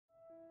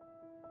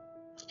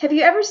Have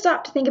you ever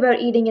stopped to think about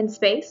eating in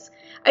space?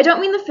 I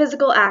don't mean the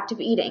physical act of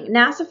eating.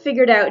 NASA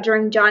figured out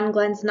during John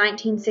Glenn's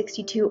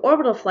 1962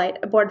 orbital flight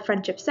aboard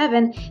Friendship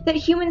 7 that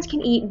humans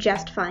can eat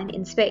just fine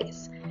in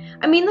space.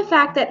 I mean the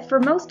fact that for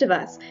most of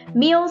us,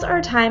 meals are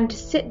a time to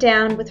sit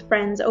down with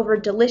friends over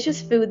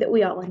delicious food that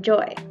we all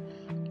enjoy.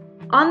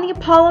 On the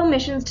Apollo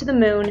missions to the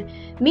moon,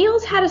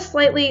 meals had a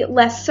slightly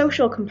less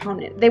social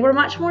component. They were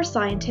much more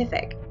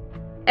scientific.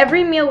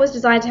 Every meal was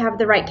designed to have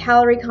the right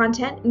calorie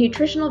content,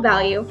 nutritional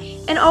value,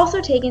 and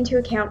also take into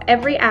account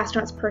every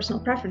astronaut's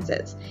personal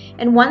preferences.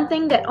 And one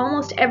thing that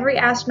almost every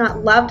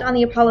astronaut loved on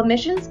the Apollo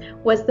missions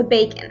was the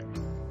bacon.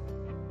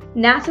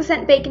 NASA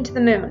sent bacon to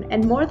the moon,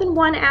 and more than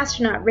one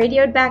astronaut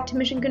radioed back to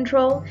Mission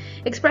Control,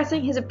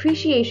 expressing his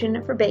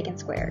appreciation for bacon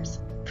squares.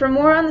 For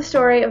more on the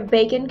story of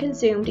bacon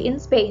consumed in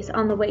space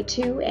on the way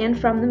to and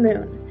from the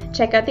moon,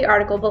 check out the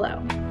article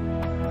below.